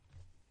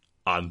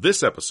On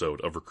this episode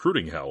of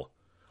Recruiting Hell,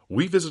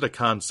 we visit a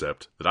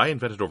concept that I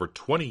invented over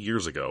 20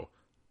 years ago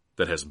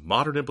that has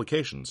modern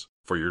implications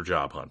for your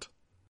job hunt.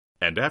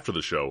 And after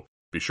the show,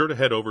 be sure to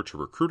head over to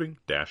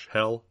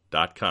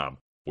recruiting-hell.com,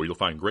 where you'll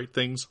find great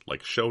things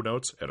like show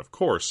notes and, of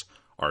course,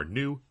 our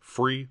new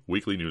free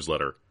weekly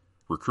newsletter,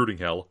 Recruiting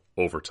Hell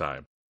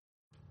Overtime.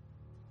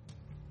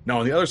 Now,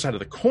 on the other side of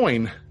the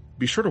coin,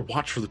 be sure to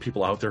watch for the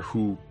people out there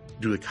who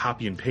do the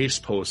copy and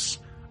paste posts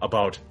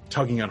about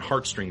tugging on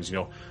heartstrings,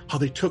 how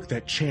they took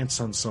that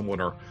chance on someone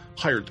or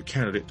hired the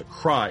candidate that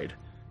cried.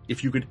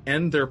 If you could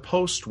end their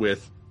post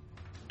with,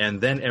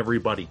 and then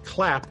everybody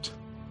clapped,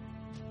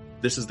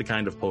 this is the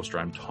kind of poster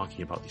I'm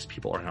talking about. These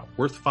people are not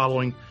worth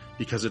following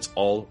because it's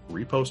all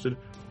reposted,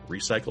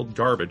 recycled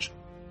garbage.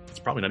 It's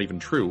probably not even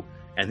true,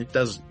 and it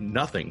does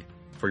nothing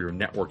for your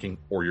networking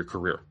or your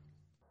career.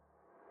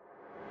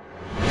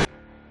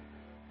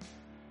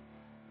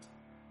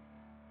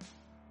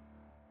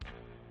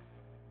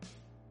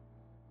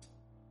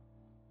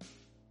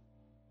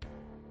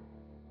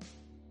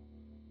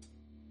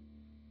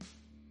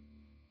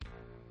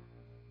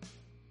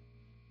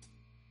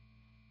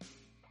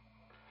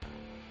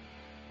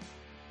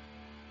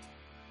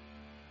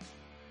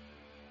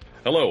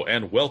 Hello,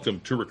 and welcome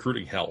to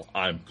Recruiting Hell.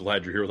 I'm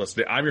glad you're here with us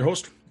today. I'm your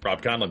host,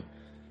 Robb.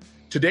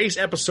 Today's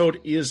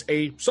episode is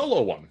a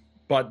solo one,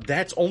 but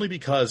that's only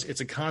because it's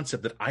a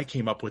concept that I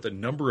came up with a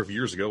number of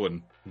years ago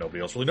and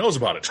nobody else really knows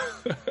about it.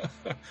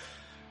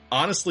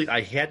 Honestly,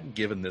 I hadn't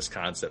given this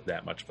concept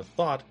that much of a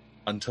thought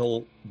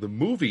until the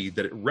movie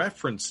that it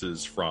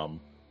references from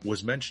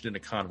was mentioned in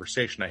a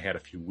conversation I had a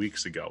few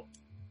weeks ago.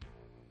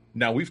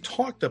 Now, we've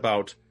talked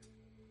about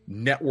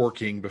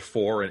networking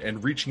before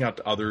and reaching out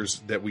to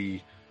others that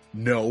we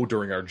know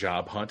during our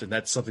job hunt, and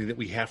that's something that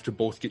we have to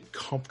both get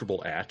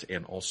comfortable at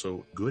and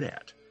also good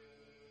at.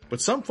 But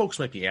some folks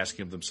might be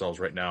asking themselves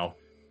right now,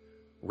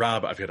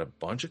 Robb, I've got a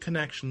bunch of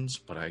connections,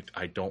 but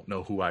I don't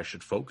know who I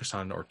should focus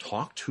on or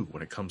talk to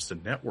when it comes to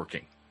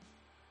networking.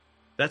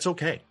 That's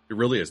okay. It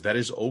really is. That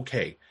is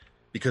okay.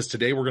 Because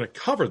today we're going to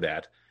cover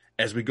that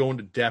as we go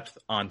into depth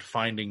on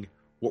finding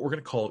what we're going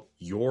to call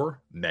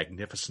your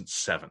Magnificent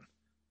Seven.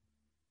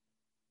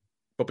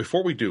 But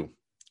before we do,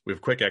 we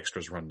have quick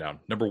extras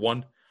rundown. Number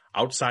one,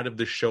 outside of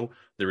this show,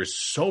 there is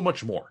so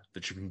much more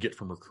that you can get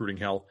from Recruiting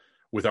Hell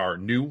with our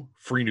new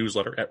free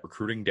newsletter at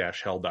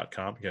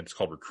recruiting-hell.com. Again, it's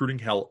called Recruiting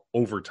Hell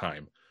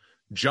Overtime.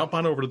 Jump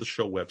on over to the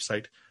show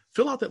website,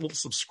 fill out that little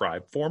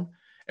subscribe form,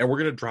 and we're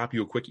going to drop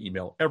you a quick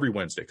email every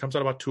Wednesday. It comes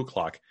out about 2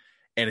 o'clock,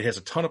 and it has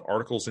a ton of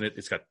articles in it.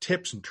 It's got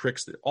tips and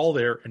tricks that are all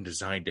there and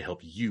designed to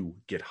help you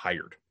get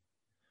hired.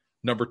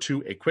 Number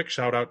two, a quick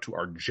shout out to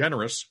our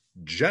generous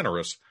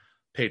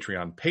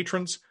Patreon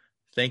patrons.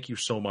 Thank you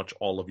so much,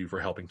 all of you, for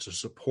helping to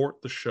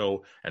support the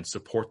show and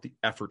support the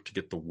effort to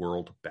get the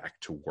world back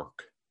to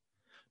work.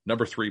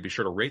 Number three, be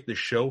sure to rate this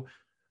show.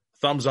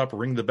 Thumbs up,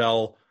 ring the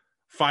bell,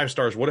 5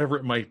 stars, whatever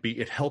it might be.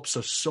 It helps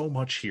us so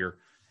much here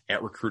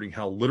at Recruiting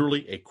Hell.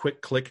 Literally, a quick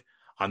click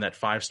on that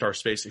 5-star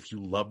space, if you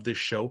love this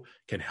show,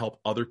 can help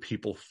other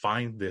people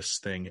find this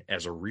thing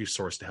as a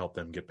resource to help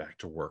them get back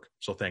to work.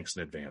 So thanks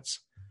in advance.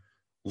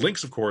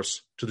 Links, of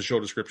course, to the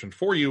show description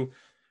for you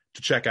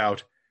to check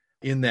out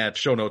in that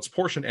show notes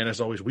portion. And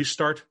as always, we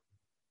start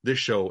this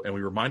show and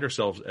we remind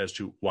ourselves as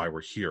to why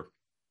we're here.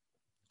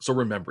 So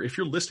remember, if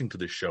you're listening to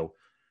this show,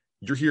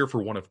 you're here for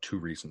one of two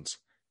reasons.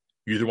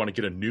 You either want to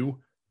get a new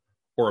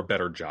or a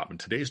better job. And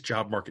today's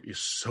job market is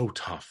so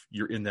tough.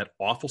 You're in that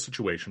awful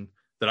situation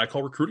that I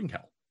call recruiting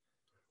hell,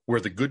 where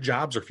the good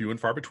jobs are few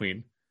and far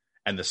between,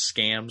 and the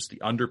scams,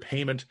 the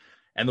underpayment,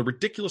 and the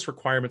ridiculous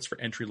requirements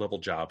for entry-level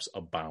jobs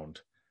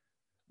abound.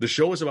 The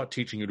show is about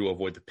teaching you to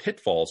avoid the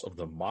pitfalls of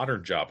the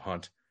modern job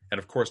hunt, and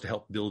of course, to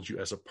help build you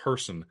as a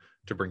person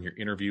to bring your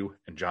interview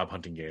and job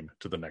hunting game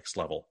to the next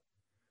level.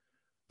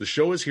 The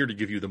show is here to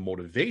give you the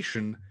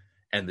motivation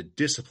and the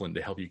discipline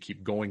to help you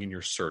keep going in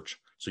your search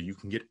so you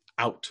can get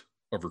out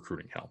of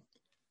recruiting hell.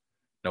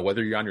 Now,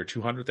 whether you're on your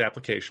 200th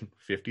application,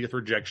 50th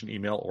rejection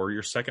email, or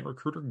your second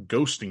recruiter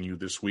ghosting you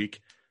this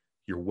week,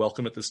 you're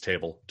welcome at this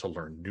table to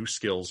learn new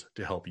skills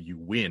to help you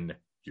win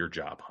your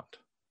job hunt.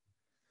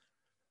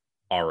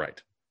 All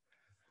right,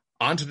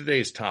 on to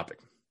today's topic.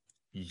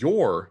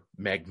 Your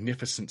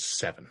Magnificent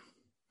Seven.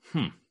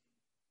 Now,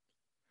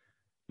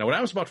 when I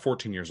was about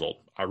 14 years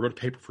old, I wrote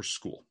a paper for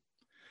school.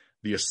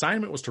 The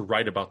assignment was to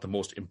write about the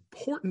most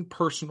important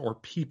person or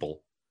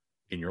people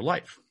in your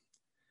life.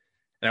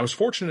 And I was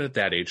fortunate at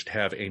that age to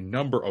have a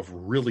number of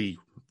really,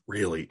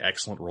 really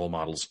excellent role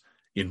models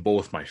in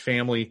both my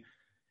family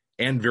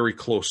and very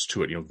close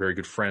to it. Very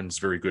good friends,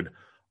 very good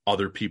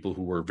other people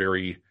who were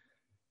very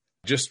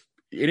just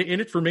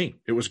in it for me.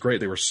 It was great.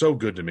 They were so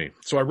good to me.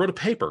 So I wrote a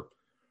paper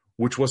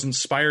which was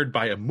inspired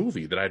by a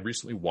movie that I'd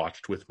recently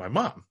watched with my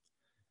mom.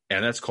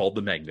 And that's called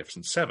The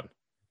Magnificent Seven.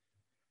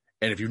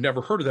 And if you've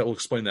never heard of that, we'll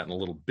explain that in a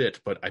little bit.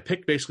 But I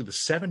picked basically the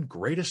 7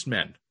 greatest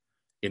men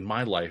in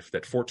my life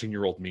that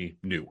 14-year-old me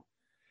knew.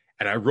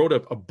 And I wrote a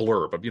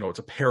blurb, it's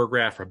a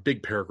paragraph or a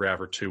big paragraph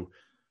or two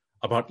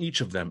about each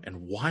of them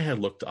and why I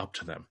looked up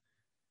to them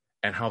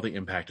and how they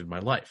impacted my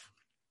life.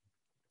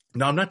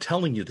 Now, I'm not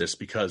telling you this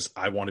because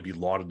I want to be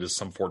lauded as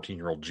some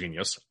 14-year-old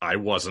genius. I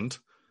wasn't.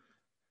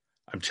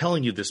 I'm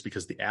telling you this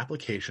because the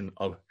application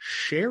of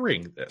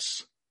sharing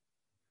this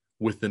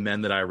with the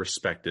men that I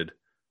respected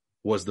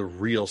was the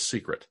real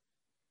secret.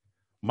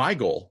 My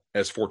goal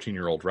as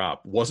 14-year-old Robb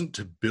wasn't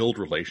to build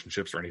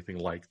relationships or anything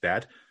like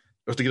that. It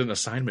was to get an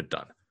assignment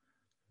done.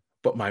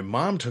 But my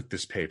mom took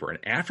this paper, and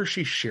after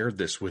she shared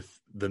this with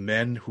the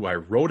men who I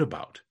wrote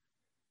about,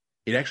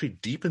 it actually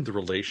deepened the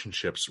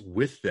relationships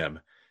with them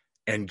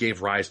and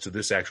gave rise to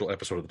this actual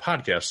episode of the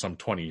podcast some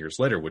 20 years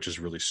later, which is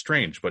really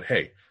strange. But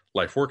hey,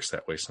 life works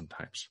that way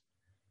sometimes.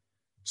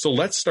 So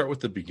let's start with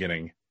the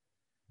beginning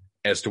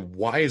as to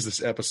why is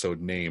this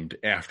episode named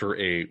after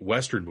a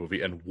Western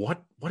movie, and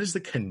what is the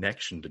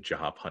connection to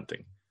job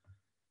hunting?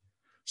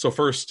 So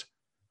first,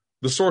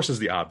 the source is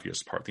the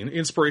obvious part. The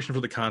inspiration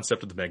for the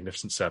concept of the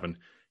Magnificent Seven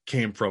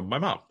came from my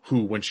mom,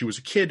 who, when she was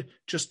a kid,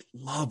 just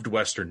loved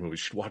Western movies.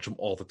 She'd watch them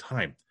all the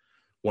time.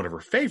 One of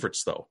her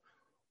favorites, though,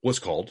 was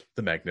called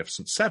The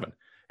Magnificent Seven,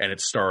 and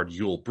it starred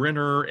Yul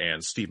Brynner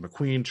and Steve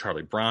McQueen,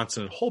 Charlie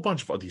Bronson, and a whole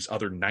bunch of these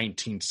other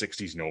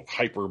 1960s,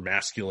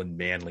 hyper-masculine,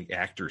 manly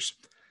actors.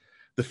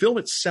 The film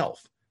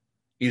itself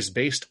is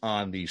based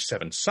on the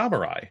Seven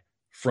Samurai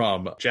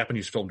from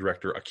Japanese film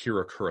director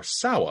Akira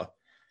Kurosawa,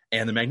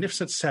 and The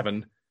Magnificent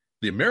Seven,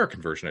 the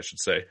American version, I should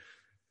say,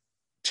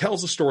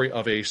 tells the story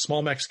of a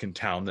small Mexican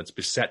town that's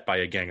beset by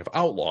a gang of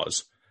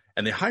outlaws,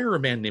 and they hire a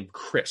man named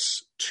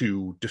Chris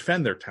to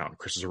defend their town.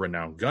 Chris is a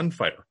renowned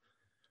gunfighter.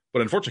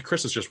 But unfortunately,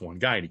 Chris is just one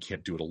guy, and he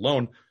can't do it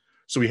alone,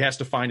 so he has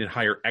to find and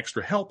hire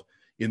extra help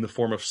in the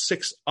form of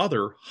 6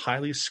 other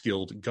highly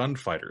skilled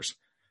gunfighters.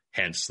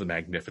 Hence, the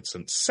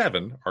Magnificent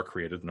Seven are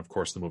created, and of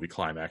course, the movie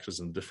climaxes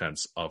in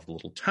defense of the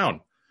little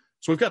town.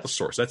 So we've got the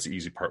source. That's the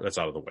easy part. That's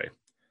out of the way.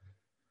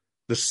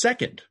 The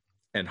second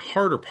and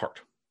harder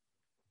part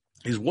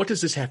is, what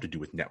does this have to do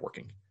with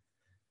networking?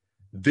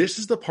 This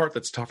is the part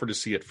that's tougher to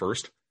see at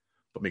first,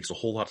 but makes a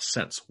whole lot of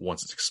sense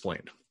once it's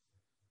explained.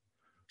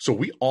 So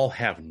we all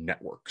have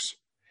networks.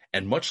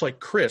 And much like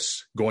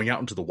Chris going out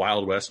into the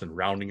Wild West and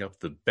rounding up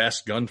the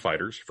best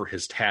gunfighters for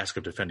his task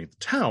of defending the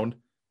town,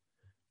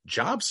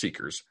 job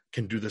seekers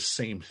can do the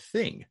same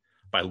thing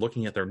by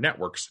looking at their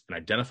networks and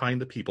identifying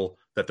the people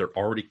that they're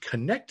already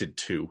connected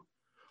to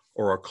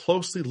or are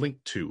closely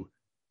linked to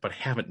but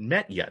haven't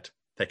met yet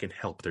that can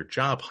help their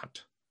job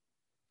hunt.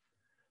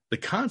 The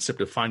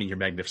concept of finding your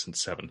Magnificent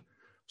Seven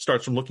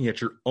starts from looking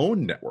at your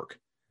own network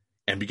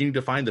and beginning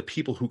to find the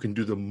people who can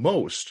do the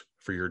most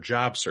for your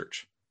job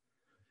search.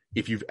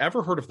 If you've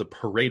ever heard of the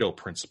Pareto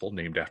principle,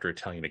 named after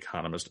Italian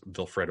economist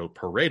Vilfredo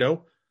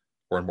Pareto,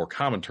 or in more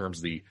common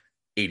terms, the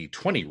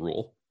 80-20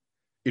 rule,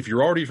 if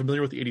you're already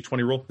familiar with the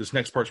 80-20 rule, this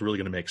next part's really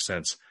going to make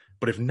sense.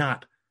 But if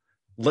not,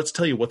 let's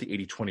tell you what the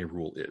 80-20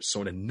 rule is.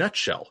 So in a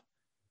nutshell,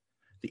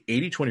 the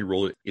 80-20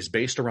 rule is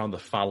based around the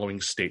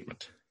following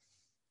statement.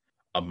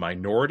 A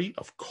minority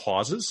of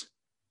causes,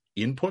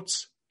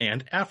 inputs,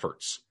 and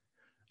efforts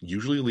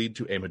usually lead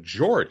to a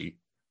majority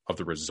of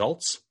the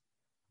results,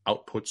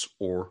 outputs,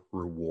 or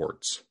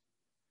rewards.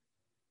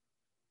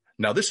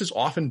 Now, this is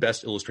often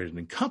best illustrated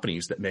in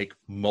companies that make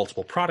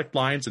multiple product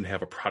lines and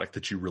have a product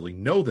that you really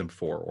know them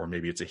for, or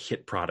maybe it's a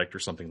hit product or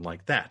something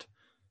like that.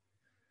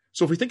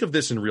 So if we think of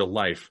this in real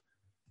life,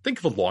 think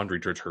of a laundry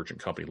detergent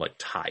company like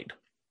Tide.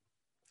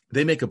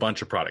 They make a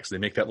bunch of products. They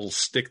make that little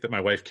stick that my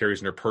wife carries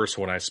in her purse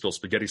when I spill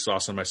spaghetti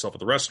sauce on myself at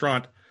the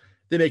restaurant.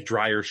 They make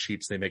dryer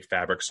sheets. They make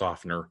fabric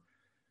softener.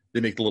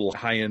 They make the little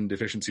high-end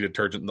efficiency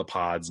detergent in the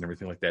pods and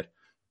everything like that.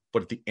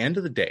 But at the end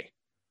of the day,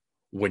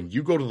 when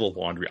you go to the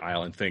laundry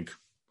aisle and think,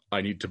 I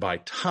need to buy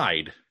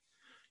Tide,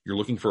 you're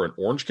looking for an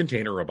orange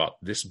container about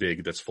this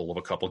big that's full of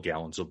a couple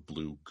gallons of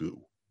blue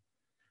goo.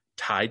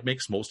 Tide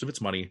makes most of its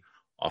money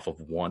off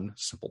of one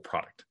simple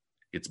product.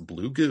 It's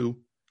blue goo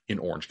in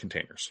orange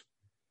containers.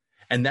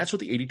 And that's what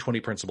the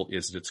 80-20 principle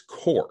is at its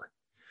core.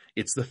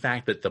 It's the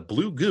fact that the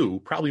blue goo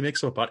probably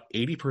makes up about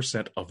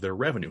 80% of their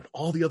revenue. And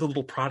all the other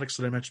little products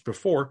that I mentioned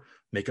before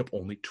make up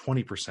only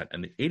 20%.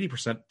 And the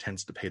 80%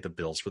 tends to pay the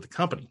bills for the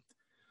company.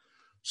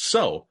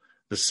 So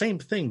the same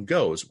thing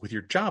goes with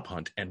your job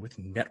hunt and with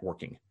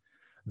networking.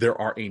 There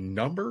are a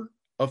number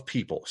of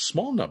people,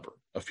 small number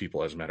of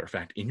people, as a matter of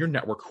fact, in your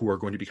network who are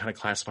going to be kind of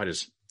classified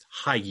as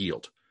high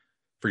yield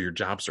for your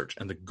job search.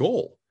 And the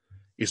goal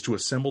is to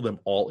assemble them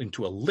all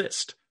into a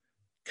list,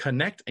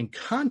 connect and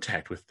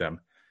contact with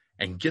them,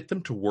 and get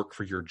them to work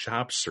for your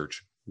job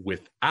search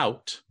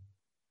without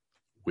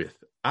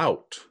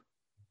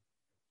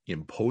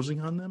imposing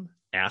on them,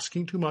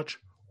 asking too much,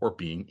 or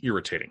being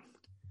irritating.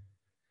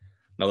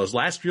 Now, those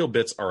last few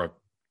bits are a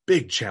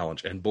big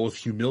challenge, and both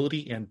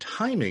humility and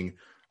timing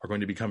are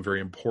going to become very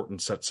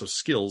important sets of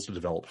skills to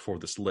develop for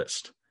this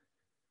list.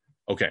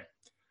 Okay,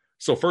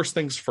 so first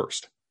things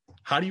first.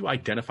 How do you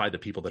identify the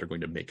people that are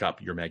going to make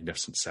up your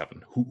Magnificent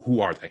Seven?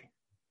 Who are they?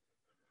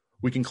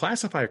 We can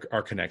classify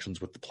our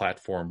connections with the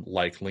platform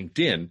like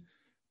LinkedIn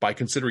by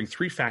considering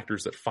 3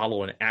 factors that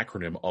follow an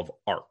acronym of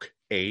ARC,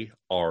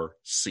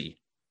 A-R-C,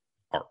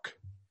 ARC.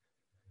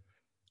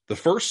 The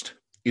first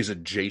is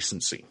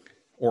adjacency,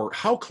 or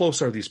how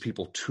close are these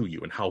people to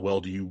you and how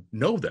well do you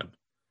know them?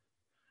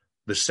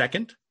 The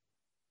second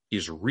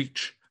is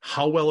reach.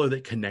 How well are they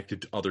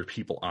connected to other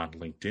people on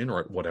LinkedIn or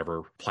at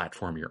whatever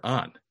platform you're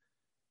on?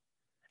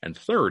 And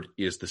third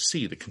is the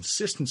C, the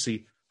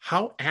consistency.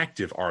 How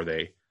active are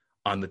they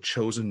on the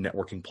chosen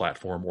networking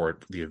platform or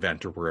at the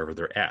event or wherever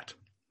they're at?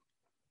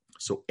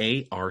 So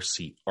ARC,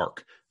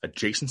 ARC,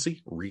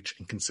 adjacency, reach,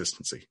 and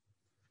consistency.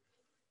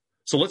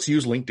 So let's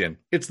use LinkedIn.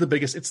 It's the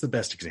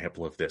best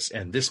example of this.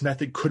 And this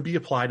method could be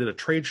applied at a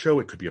trade show.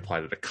 It could be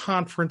applied at a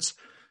conference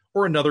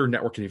or another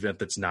networking event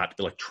that's not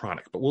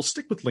electronic. But we'll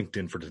stick with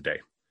LinkedIn for today.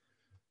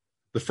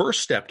 The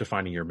first step to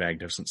finding your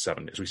Magnificent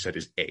Seven, as we said,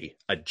 is A,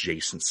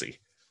 adjacency.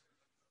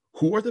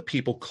 Who are the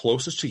people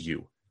closest to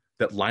you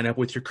that line up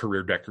with your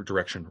career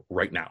direction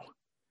right now?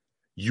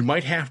 You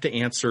might have to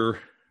answer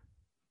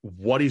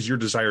what is your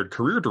desired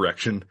career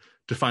direction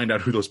to find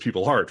out who those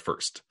people are at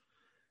first.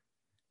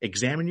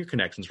 Examine your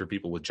connections for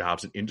people with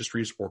jobs in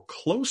industries or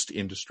close to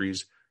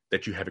industries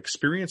that you have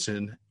experience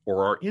in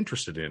or are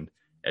interested in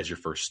as your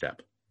first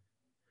step.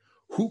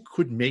 Who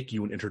could make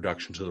you an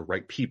introduction to the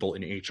right people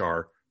in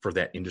HR for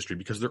that industry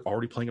because they're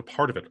already playing a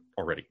part of it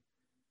already?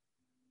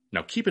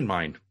 Now, keep in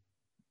mind,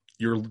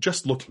 you're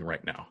just looking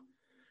right now.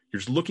 You're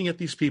just looking at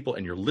these people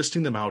and you're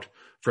listing them out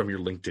from your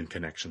LinkedIn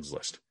connections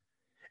list.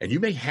 And you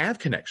may have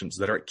connections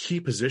that are at key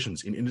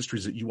positions in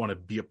industries that you want to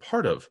be a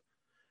part of.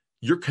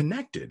 You're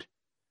connected,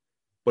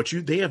 but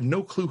they have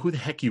no clue who the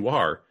heck you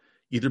are,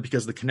 either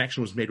because the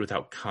connection was made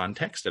without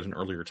context at an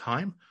earlier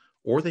time,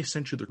 or they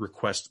sent you the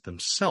request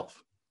themselves.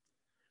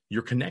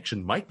 Your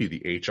connection might be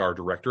the HR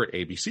director at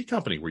ABC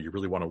company where you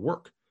really want to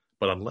work,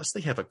 but unless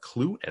they have a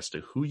clue as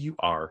to who you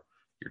are,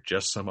 you're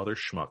just some other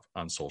schmuck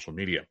on social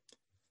media.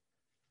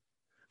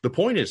 The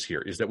point is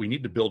that we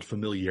need to build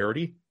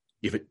familiarity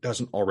if it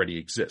doesn't already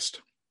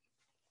exist.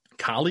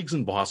 Colleagues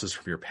and bosses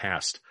from your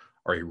past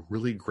are a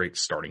really great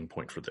starting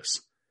point for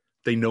this.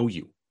 They know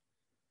you.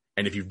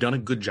 And if you've done a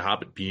good job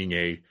at being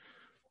a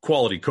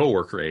quality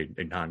coworker,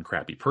 a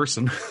non-crappy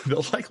person,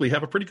 they'll likely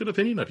have a pretty good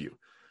opinion of you.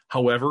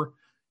 However,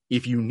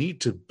 if you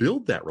need to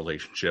build that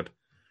relationship,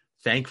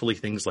 thankfully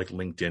things like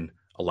LinkedIn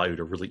allow you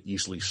to really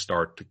easily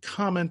start to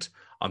comment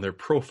on their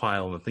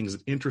profile and the things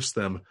that interest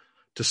them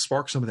to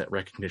spark some of that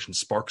recognition,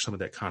 spark some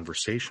of that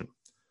conversation.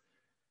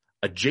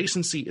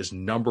 Adjacency is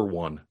number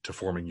one to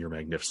forming your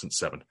Magnificent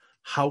Seven.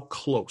 How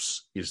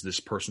close is this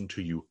person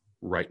to you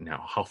right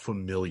now? How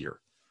familiar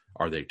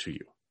are they to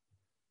you?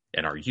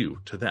 And are you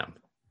to them?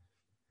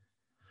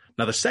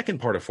 Now, the second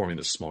part of forming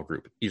this small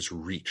group is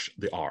reach,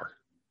 the R.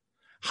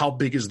 How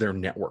big is their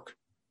network?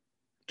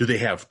 Do they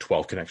have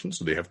 12 connections?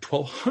 Do they have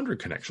 1,200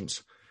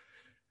 connections?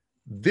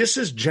 This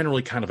is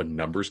generally kind of a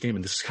numbers game,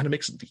 and this kind of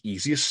makes it the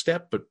easiest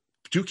step, but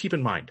do keep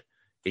in mind,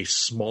 a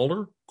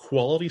smaller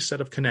quality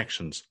set of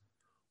connections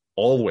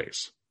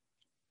always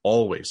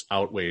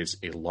outweighs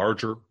a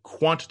larger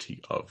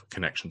quantity of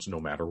connections, no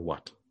matter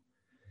what.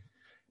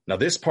 Now,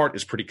 this part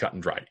is pretty cut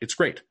and dry. It's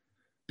great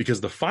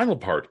because the final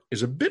part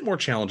is a bit more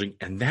challenging,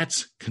 and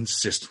that's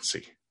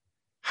consistency.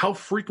 How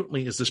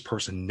frequently is this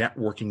person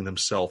networking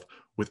themselves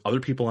with other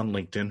people on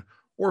LinkedIn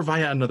or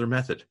via another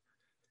method?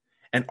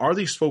 And are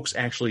these folks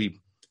actually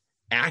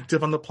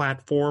active on the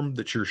platform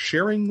that you're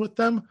sharing with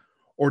them?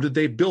 Or did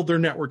they build their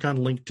network on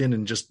LinkedIn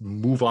and just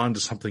move on to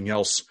something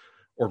else?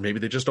 Or maybe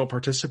they just don't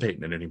participate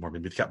in it anymore.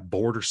 Maybe they got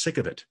bored or sick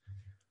of it.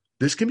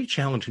 This can be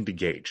challenging to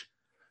gauge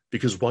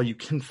because while you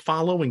can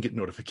follow and get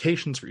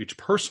notifications for each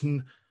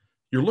person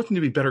you're looking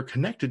to be better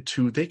connected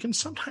to, they can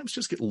sometimes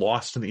just get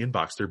lost in the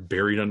inbox. They're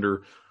buried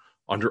under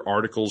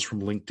articles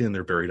from LinkedIn.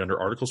 They're buried under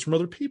articles from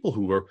other people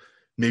who are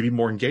maybe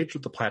more engaged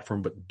with the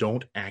platform, but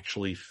don't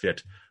actually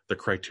fit the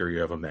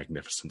criteria of a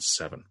Magnificent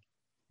Seven.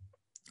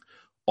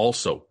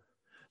 Also,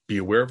 be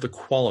aware of the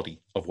quality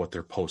of what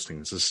they're posting.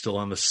 This is still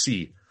on the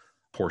C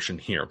portion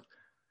here.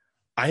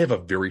 I have a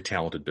very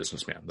talented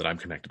businessman that I'm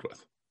connected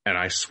with. And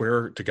I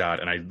swear to God,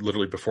 and I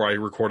literally, before I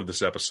recorded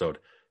this episode,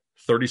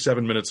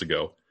 37 minutes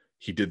ago,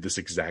 he did this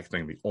exact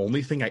thing. The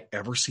only thing I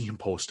ever see him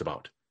post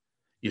about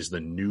is the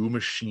new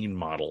machine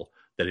model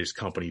that his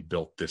company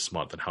built this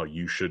month and how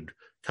you should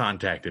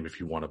contact him if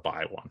you want to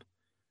buy one.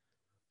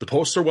 The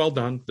posts are well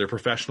done. They're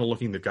professional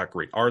looking. They've got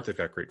great art. They've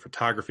got great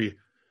photography,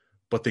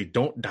 but they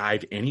don't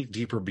dive any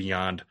deeper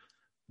beyond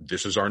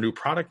this is our new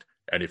product.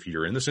 And if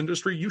you're in this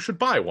industry, you should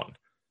buy one.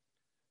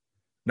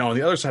 Now, on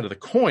the other side of the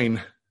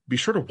coin, be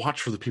sure to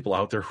watch for the people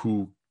out there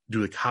who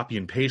do the copy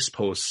and paste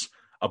posts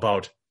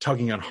about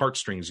tugging on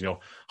heartstrings,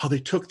 how they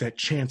took that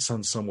chance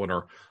on someone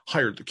or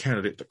hired the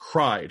candidate that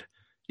cried.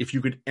 If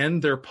you could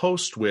end their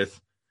post with,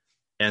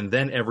 and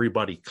then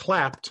everybody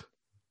clapped,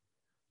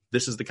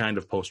 this is the kind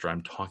of poster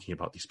I'm talking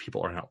about. These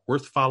people are not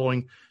worth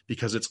following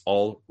because it's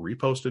all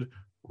reposted,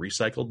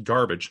 recycled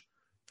garbage.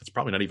 That's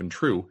probably not even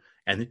true.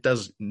 And it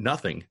does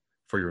nothing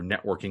for your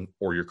networking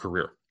or your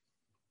career.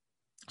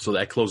 So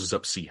that closes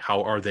up C.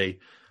 How are they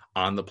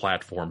on the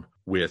platform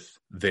with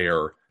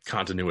their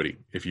continuity,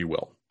 if you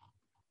will?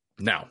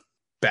 Now,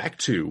 back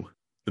to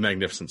the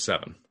Magnificent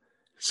Seven.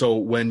 So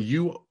when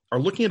you are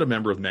looking at a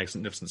member of the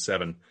Magnificent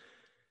Seven,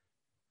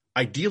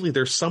 ideally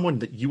there's someone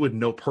that you would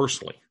know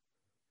personally,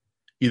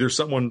 either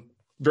someone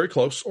very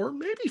close or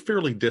maybe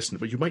fairly distant,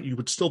 but you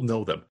would still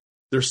know them.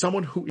 There's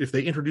someone who, if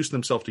they introduced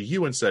themselves to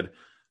you and said,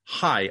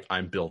 "Hi,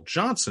 I'm Bill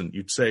Johnson,"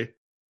 you'd say,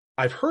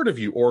 "I've heard of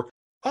you," or,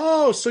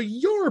 "Oh, so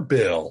you're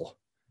Bill."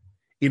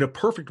 In a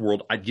perfect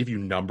world, I'd give you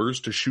numbers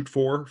to shoot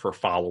for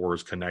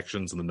followers,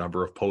 connections, and the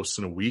number of posts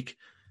in a week.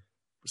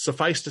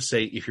 Suffice to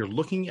say, if you're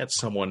looking at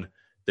someone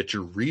that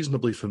you're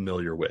reasonably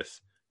familiar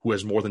with, who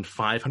has more than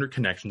 500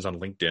 connections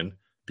on LinkedIn,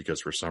 because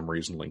for some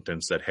reason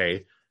LinkedIn said,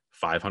 hey,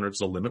 500 is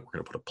the limit, we're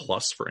going to put a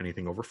plus for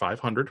anything over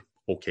 500,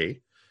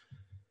 okay.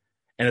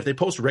 And if they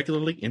post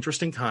regularly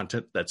interesting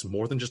content that's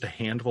more than just a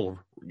handful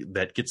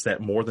that gets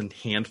that more than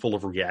handful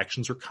of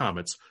reactions or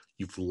comments,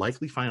 you've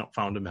likely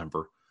found a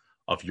member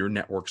of your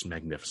network's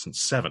Magnificent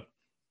Seven.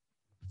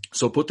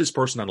 So put this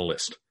person on a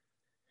list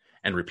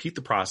and repeat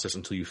the process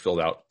until you filled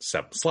out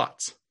 7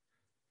 slots.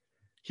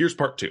 Here's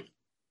part 2.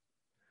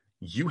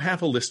 You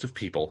have a list of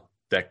people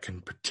that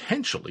can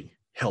potentially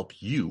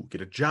help you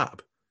get a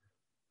job.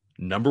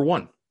 Number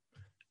 1,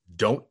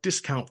 don't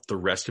discount the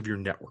rest of your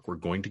network. We're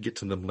going to get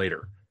to them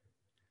later.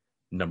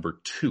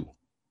 Number 2,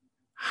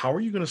 how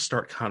are you going to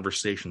start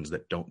conversations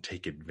that don't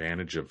take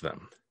advantage of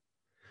them?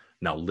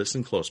 Now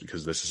listen close,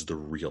 because this is the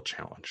real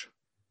challenge.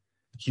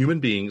 Human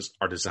beings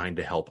are designed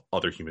to help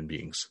other human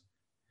beings,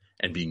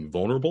 and being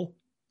vulnerable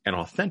and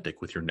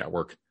authentic with your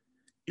network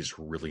is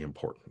really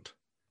important.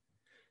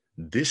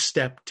 This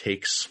step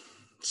takes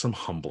some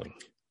humbling,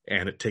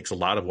 and it takes a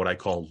lot of what I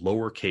call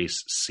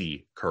lowercase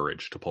c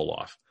courage to pull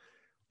off.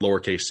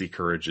 Lowercase c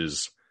courage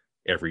is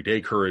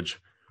everyday courage,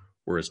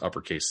 whereas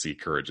uppercase C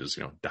courage is,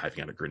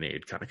 diving on a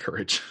grenade kind of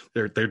courage.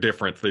 They're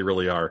different. They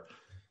really are.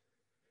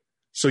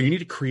 So you need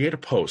to create a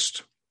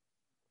post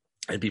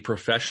and be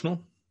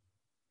professional,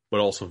 but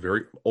also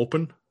very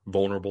open,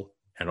 vulnerable,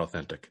 and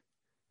authentic.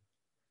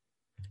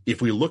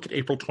 If we look at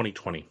April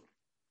 2020,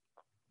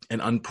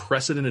 an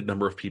unprecedented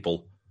number of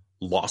people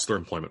lost their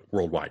employment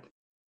worldwide.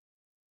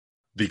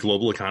 The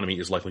global economy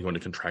is likely going to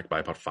contract by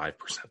about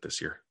 5% this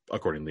year,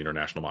 according to the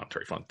International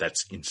Monetary Fund.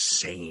 That's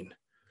insane.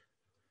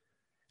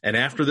 And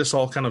after this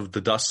all kind of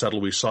the dust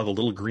settled, we saw the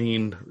little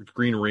green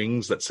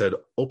rings that said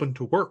open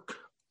to work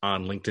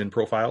on LinkedIn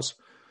profiles.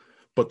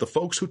 But the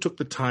folks who took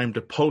the time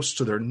to post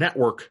to their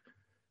network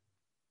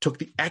took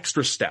the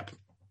extra step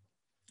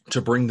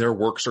to bring their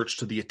work search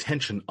to the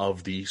attention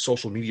of the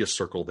social media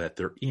circle that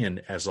they're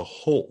in as a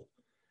whole.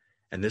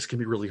 And this can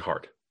be really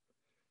hard.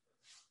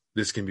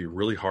 This can be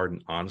really hard,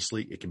 and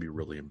honestly, it can be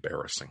really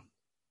embarrassing.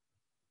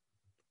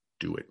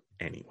 Do it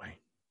anyway.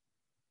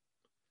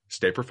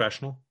 Stay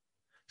professional.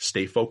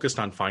 Stay focused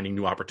on finding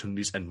new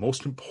opportunities, and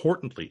most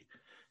importantly,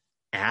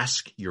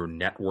 ask your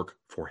network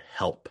for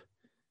help.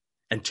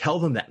 And tell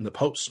them that in the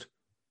post,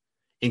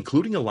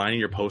 including a line in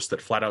your post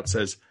that flat out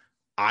says,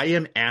 "I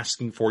am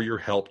asking for your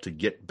help to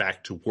get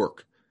back to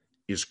work,"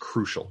 is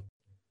crucial.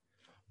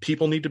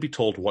 People need to be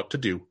told what to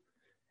do,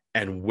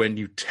 and when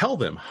you tell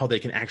them how they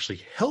can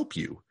actually help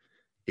you,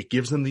 it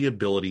gives them the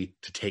ability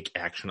to take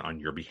action on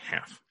your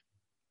behalf.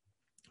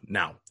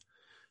 Now,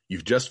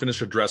 you've just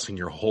finished addressing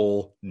your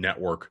whole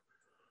network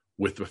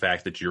with the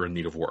fact that you're in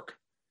need of work.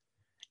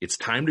 It's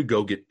time to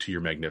go get to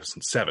your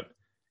Magnificent Seven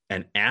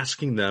and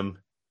asking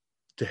them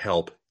to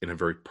help in a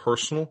very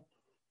personal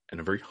and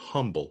a very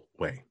humble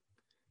way.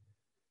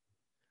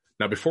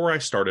 Now, before I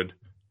started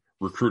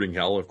Recruiting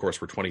Hell, of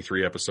course, we're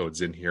 23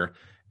 episodes in here,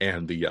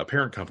 and the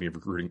parent company of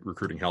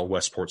Recruiting Hell,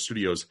 Westport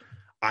Studios,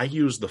 I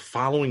used the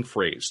following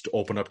phrase to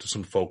open up to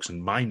some folks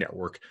in my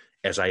network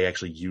as I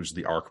actually use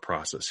the ARC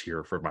process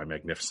here for my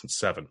Magnificent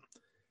Seven.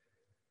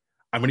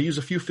 I'm going to use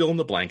a few fill in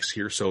the blanks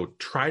here, so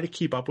try to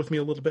keep up with me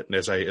a little bit. And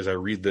as I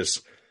read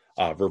this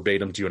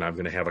verbatim to you, and I'm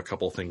going to have a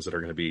couple of things that are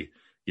going to be,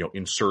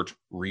 insert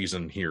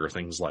reason here,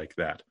 things like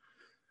that.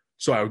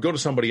 So I would go to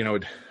somebody and I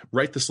would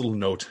write this little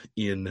note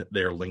in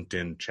their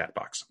LinkedIn chat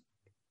box.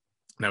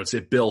 And I would say,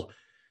 "Bill,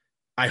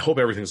 I hope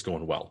everything's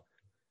going well.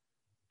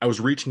 I was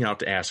reaching out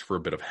to ask for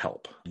a bit of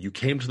help. You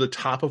came to the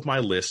top of my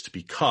list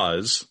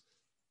because,"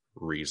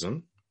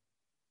 reason,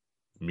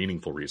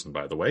 meaningful reason,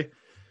 by the way.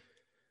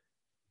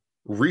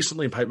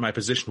 "Recently, my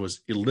position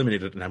was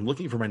eliminated and I'm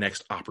looking for my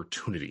next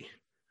opportunity.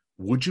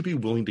 Would you be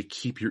willing to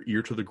keep your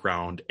ear to the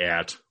ground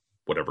at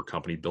whatever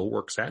company Bill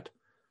works at,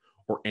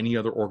 or any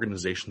other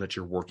organization that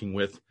you're working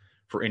with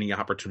for any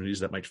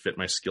opportunities that might fit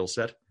my skill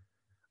set?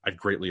 I'd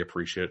greatly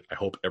appreciate it. I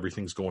hope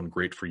everything's going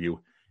great for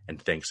you,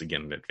 and thanks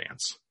again in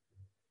advance."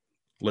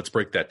 Let's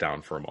break that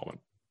down for a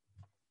moment.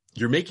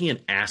 You're making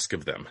an ask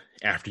of them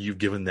after you've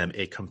given them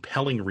a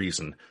compelling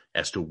reason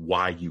as to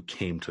why you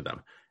came to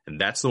them. And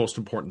that's the most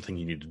important thing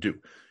you need to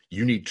do.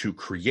 You need to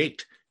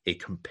create a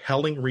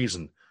compelling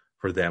reason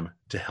for them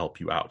to help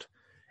you out.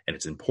 And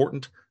it's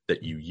important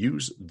that you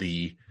use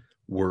the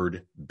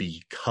word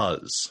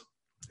because.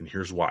 And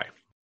here's why.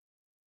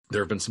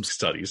 There have been some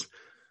studies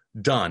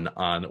done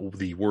on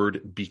the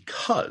word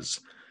because.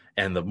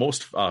 And the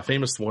most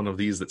famous one of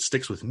these that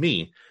sticks with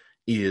me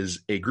is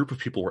a group of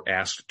people were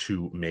asked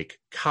to make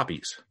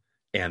copies.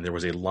 And there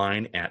was a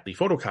line at the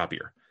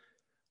photocopier.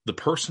 the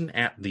person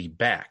at the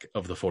back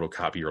of the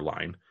photocopier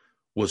line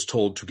was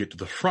told to get to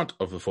the front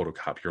of the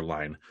photocopier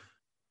line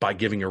by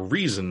giving a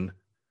reason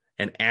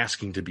and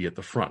asking to be at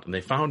the front. And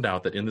they found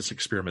out that in this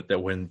experiment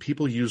that when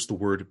people used the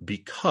word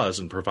because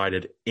and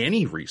provided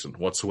any reason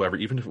whatsoever,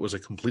 even if it was a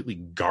completely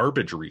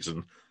garbage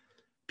reason,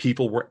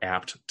 people were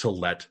apt to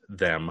let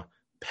them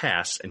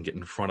pass and get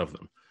in front of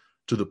them,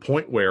 to the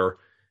point where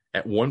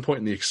at one point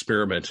in the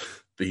experiment,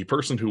 the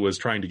person who was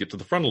trying to get to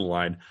the front of the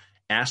line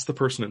asked the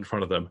person in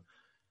front of them,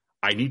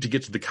 I need to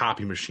get to the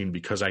copy machine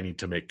because I need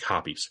to make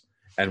copies,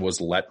 and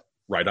was let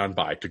right on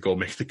by to go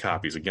make the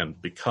copies. Again,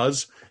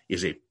 because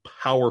is a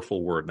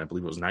powerful word, and I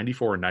believe it was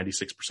 94 or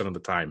 96% of the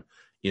time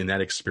in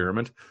that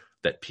experiment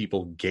that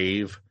people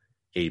gave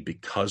a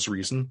because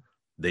reason,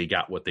 they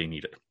got what they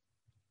needed.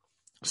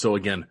 So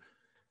again,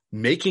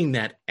 making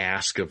that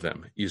ask of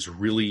them is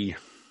really,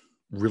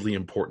 really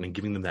important, and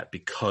giving them that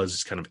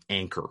because kind of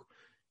anchor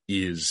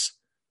is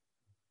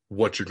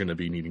what you're going to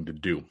be needing to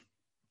do.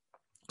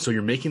 So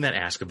you're making that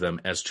ask of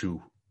them as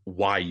to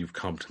why you've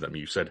come to them.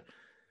 You said,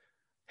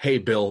 hey,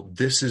 Bill,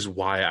 this is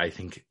why I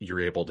think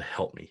you're able to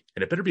help me.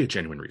 And it better be a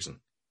genuine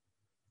reason.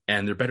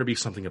 And there better be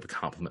something of a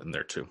compliment in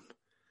there too.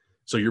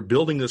 So you're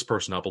building this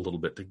person up a little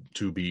bit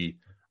to be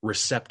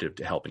receptive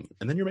to helping.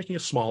 And then you're making a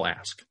small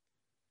ask.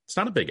 It's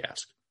not a big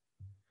ask.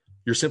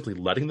 You're simply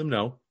letting them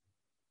know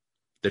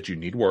that you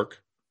need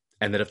work,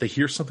 and that if they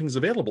hear something's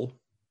available,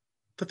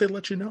 that they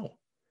let you know.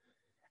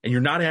 And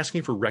you're not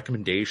asking for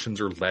recommendations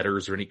or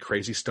letters or any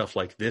crazy stuff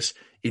like this.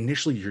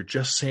 Initially, you're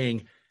just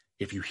saying,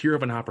 if you hear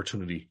of an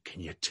opportunity,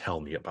 can you tell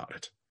me about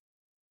it?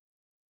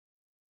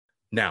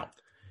 Now,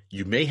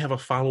 you may have a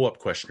follow-up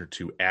question or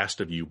two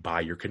asked of you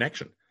by your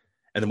connection.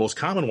 And the most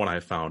common one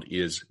I've found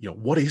is,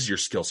 what is your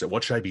skill set?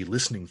 What should I be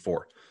listening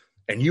for?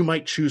 And you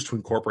might choose to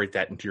incorporate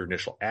that into your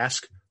initial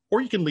ask,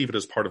 or you can leave it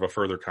as part of a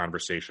further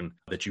conversation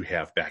that you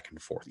have back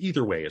and forth.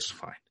 Either way is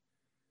fine.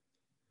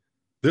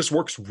 This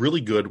works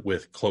really good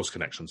with close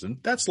connections, and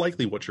that's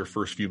likely what your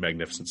first few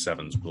Magnificent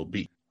Sevens will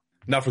be.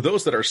 Now, for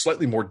those that are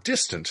slightly more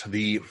distant,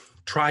 the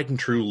tried and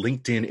true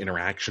LinkedIn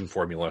interaction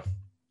formula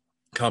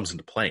comes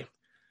into play.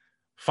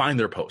 Find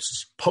their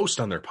posts, post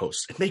on their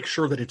posts, and make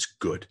sure that it's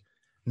good.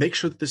 Make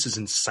sure that this is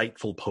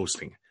insightful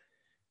posting.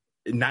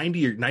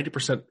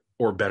 90%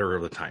 or better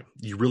of the time,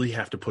 you really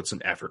have to put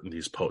some effort in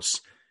these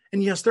posts.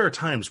 And yes, there are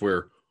times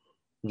where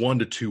 1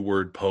 to 2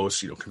 word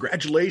posts,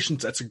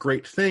 congratulations, that's a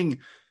great thing,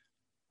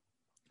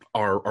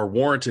 are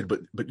warranted,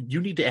 but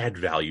you need to add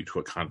value to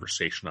a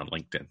conversation on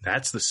LinkedIn.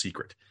 That's the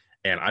secret.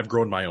 And I've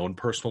grown my own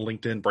personal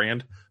LinkedIn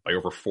brand by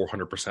over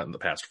 400% in the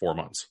past 4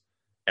 months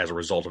as a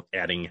result of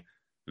adding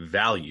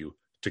value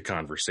to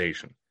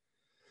conversation.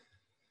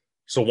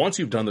 So once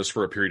you've done this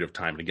for a period of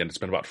time, and again, it's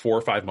been about 4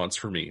 or 5 months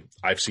for me,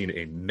 I've seen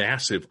a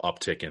massive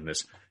uptick in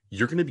this.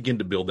 You're going to begin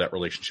to build that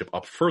relationship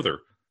up further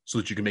so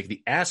that you can make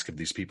the ask of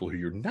these people who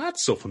you're not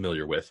so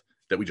familiar with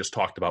that we just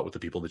talked about with the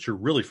people that you're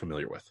really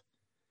familiar with.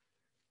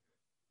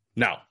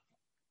 Now,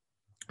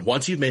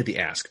 once you've made the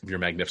ask of your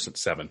Magnificent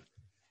Seven,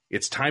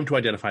 it's time to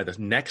identify the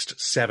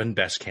next 7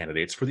 best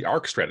candidates for the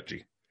ARC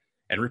strategy,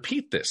 and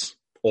repeat this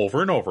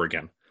over and over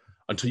again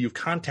until you've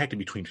contacted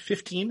between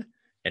 15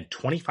 and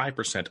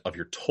 25% of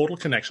your total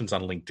connections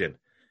on LinkedIn.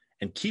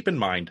 And keep in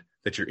mind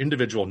that your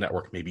individual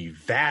network may be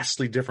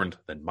vastly different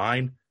than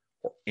mine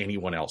or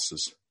anyone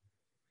else's.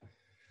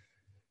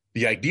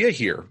 The idea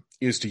here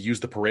is to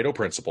use the Pareto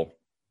principle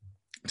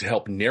to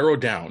help narrow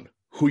down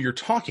who you're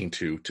talking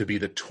to be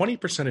the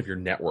 20% of your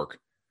network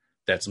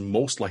that's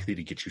most likely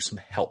to get you some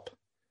help.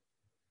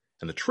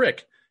 And the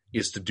trick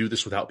is to do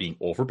this without being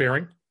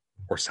overbearing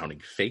or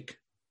sounding fake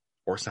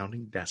or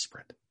sounding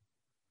desperate.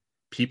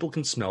 People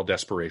can smell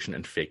desperation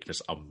and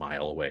fakeness a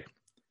mile away.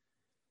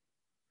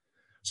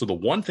 So the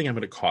one thing I'm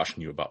going to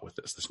caution you about with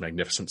this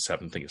Magnificent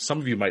Seven thing is some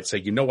of you might say,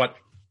 you know what,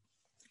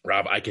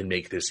 Rob, I can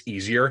make this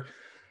easier.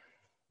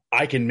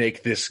 I can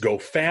make this go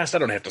fast. I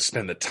don't have to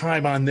spend the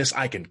time on this.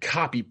 I can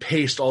copy,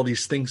 paste all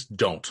these things.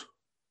 Don't.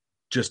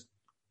 Just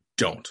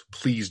don't.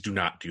 Please do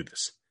not do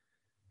this.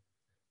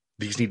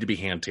 These need to be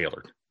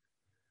hand-tailored.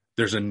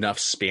 There's enough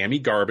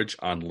spammy garbage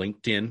on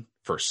LinkedIn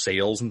for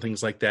sales and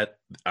things like that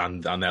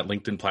on that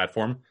LinkedIn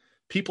platform.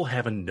 People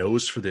have a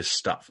nose for this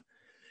stuff.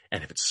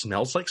 And if it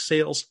smells like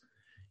sales,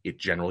 it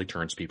generally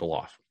turns people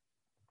off.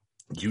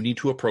 You need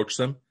to approach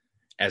them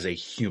as a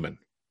human,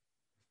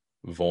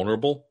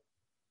 vulnerable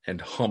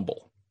and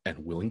humble,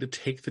 and willing to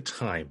take the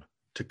time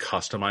to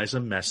customize a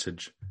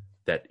message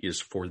that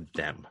is for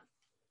them.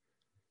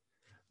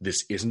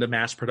 This isn't a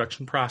mass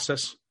production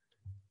process.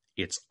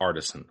 It's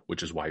artisan,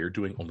 which is why you're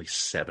doing only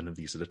 7 of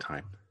these at a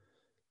time.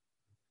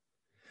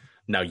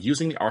 Now,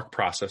 using the ARC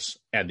process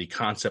and the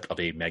concept of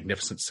a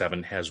Magnificent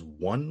Seven has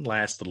one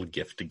last little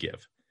gift to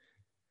give,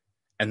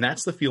 and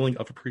that's the feeling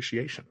of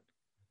appreciation.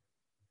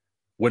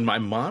 When my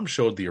mom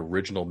showed the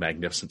original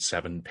Magnificent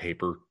Seven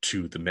paper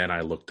to the men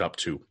I looked up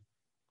to,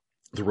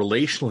 the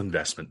relational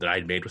investment that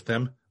I'd made with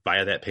them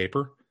via that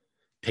paper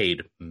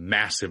paid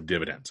massive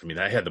dividends. I mean,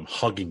 I had them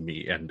hugging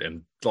me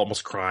and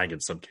almost crying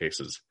in some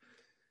cases.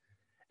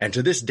 And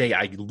to this day,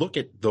 I look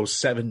at those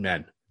 7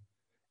 men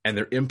and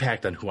their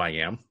impact on who I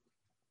am.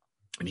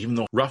 And even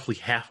though roughly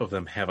half of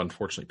them have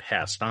unfortunately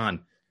passed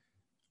on,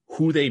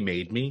 who they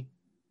made me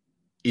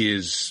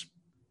is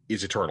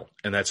eternal.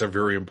 And that's a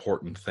very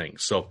important thing.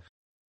 So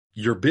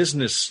your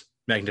business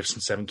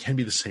Magnificent Seven can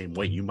be the same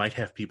way. You might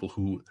have people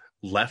who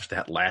left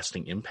that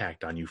lasting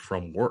impact on you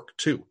from work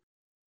too.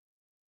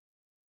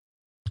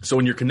 So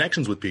in your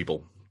connections with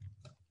people,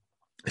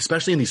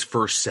 especially in these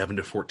first 7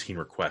 to 14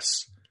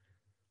 requests,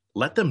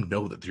 let them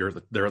know that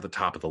they're at the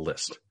top of the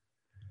list.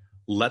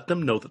 Let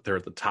them know that they're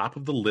at the top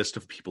of the list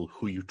of people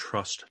who you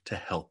trust to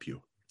help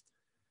you.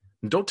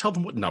 And don't tell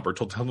them what number.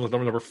 Don't tell them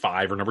number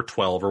 5 or number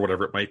 12 or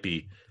whatever it might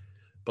be.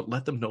 But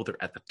let them know they're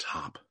at the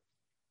top.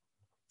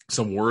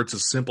 Some words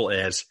as simple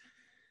as,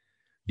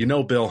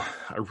 Bill,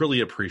 I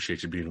really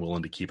appreciate you being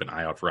willing to keep an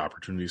eye out for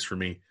opportunities for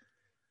me.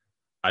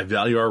 I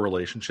value our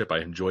relationship. I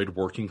enjoyed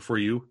working for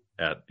you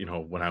at,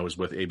 when I was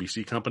with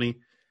ABC Company.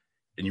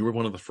 And you were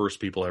one of the first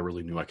people I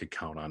really knew I could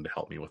count on to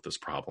help me with this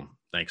problem.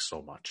 Thanks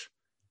so much.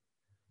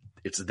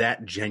 It's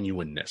that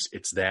genuineness.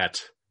 It's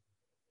that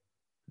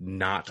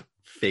not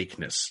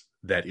fakeness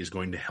that is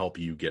going to help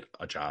you get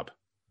a job.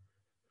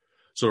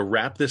 So to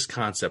wrap this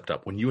concept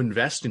up, when you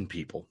invest in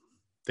people,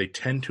 they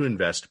tend to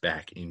invest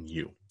back in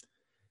you.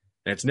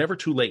 And it's never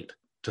too late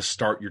to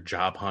start your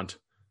job hunt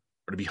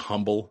or to be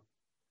humble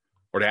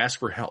or to ask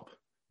for help.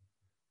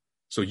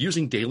 So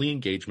using daily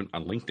engagement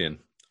on LinkedIn,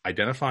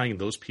 identifying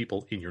those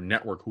people in your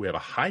network who have a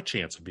high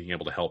chance of being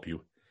able to help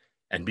you,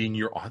 and being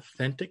your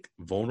authentic,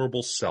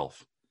 vulnerable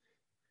self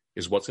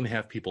is what's going to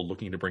have people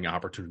looking to bring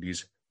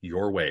opportunities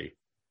your way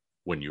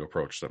when you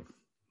approach them.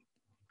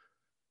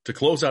 To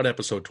close out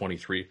episode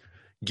 23,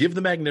 give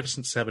the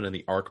Magnificent Seven and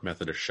the ARC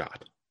method a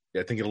shot.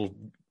 I think it'll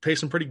pay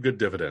some pretty good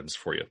dividends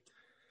for you.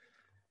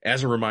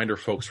 As a reminder,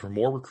 folks, for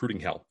more recruiting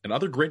hell and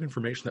other great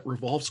information that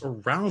revolves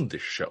around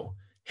this show,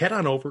 head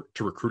on over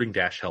to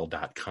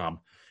recruiting-hell.com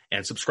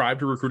and subscribe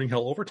to Recruiting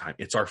Hell Overtime.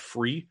 It's our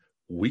free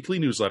weekly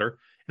newsletter,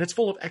 and it's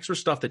full of extra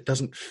stuff that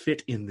doesn't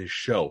fit in this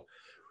show.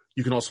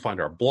 You can also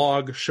find our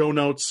blog, show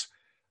notes,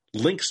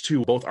 links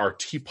to both our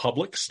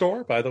TeePublic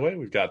store, by the way.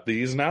 We've got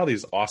these now,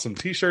 these awesome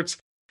t-shirts,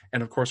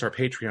 and of course our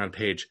Patreon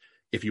page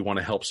if you want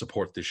to help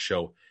support this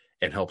show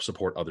and help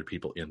support other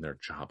people in their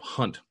job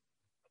hunt.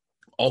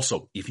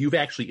 Also, if you've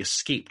actually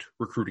escaped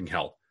recruiting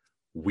hell,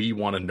 we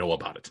want to know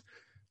about it.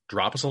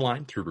 Drop us a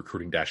line through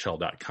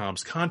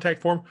recruiting-hell.com's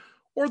contact form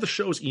or the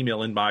show's email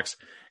inbox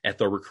at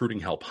the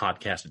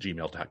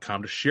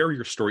recruitinghellpodcast@gmail.com to share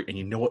your story. And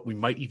you know what? We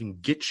might even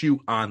get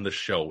you on the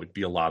show. It'd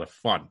be a lot of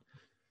fun.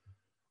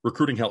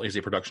 Recruiting Hell is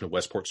a production of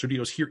Westport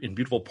Studios here in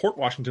beautiful Port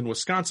Washington,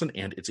 Wisconsin,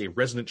 and it's a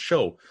resident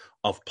show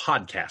of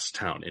Podcast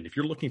Town. And if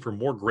you're looking for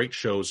more great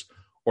shows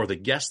or the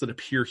guests that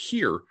appear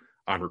here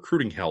on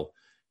Recruiting Hell,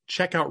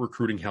 check out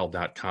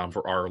recruitinghell.com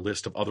for our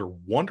list of other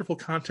wonderful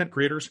content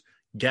creators,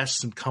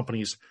 guests, and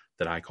companies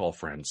that I call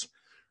friends.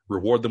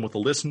 Reward them with a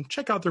listen.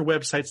 Check out their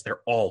websites.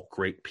 They're all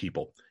great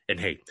people. And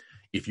hey,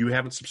 if you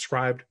haven't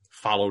subscribed,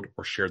 followed,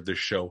 or shared this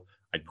show,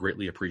 I'd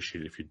greatly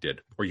appreciate it if you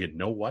did. Or you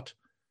know what?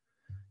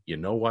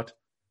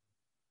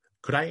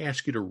 Could I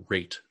ask you to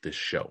rate this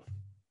show?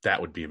 That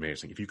would be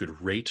amazing. If you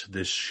could rate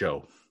this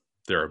show.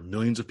 There are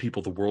millions of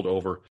people the world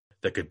over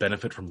that could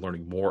benefit from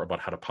learning more about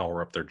how to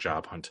power up their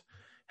job hunt.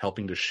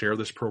 Helping to share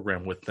this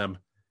program with them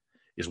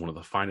is one of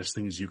the finest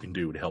things you can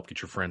do to help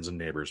get your friends and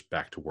neighbors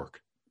back to work.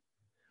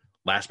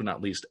 Last but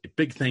not least, a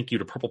big thank you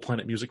to Purple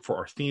Planet Music for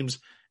our themes,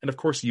 and of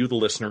course you, the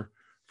listener,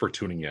 for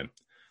tuning in.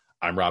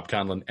 I'm Robb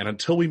Conlon, and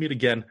until we meet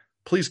again,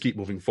 please keep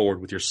moving forward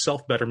with your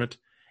self-betterment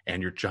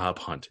and your job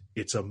hunt.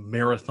 It's a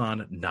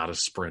marathon, not a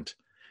sprint,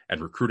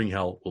 and Recruiting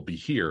Hell will be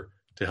here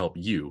to help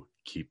you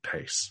keep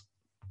pace.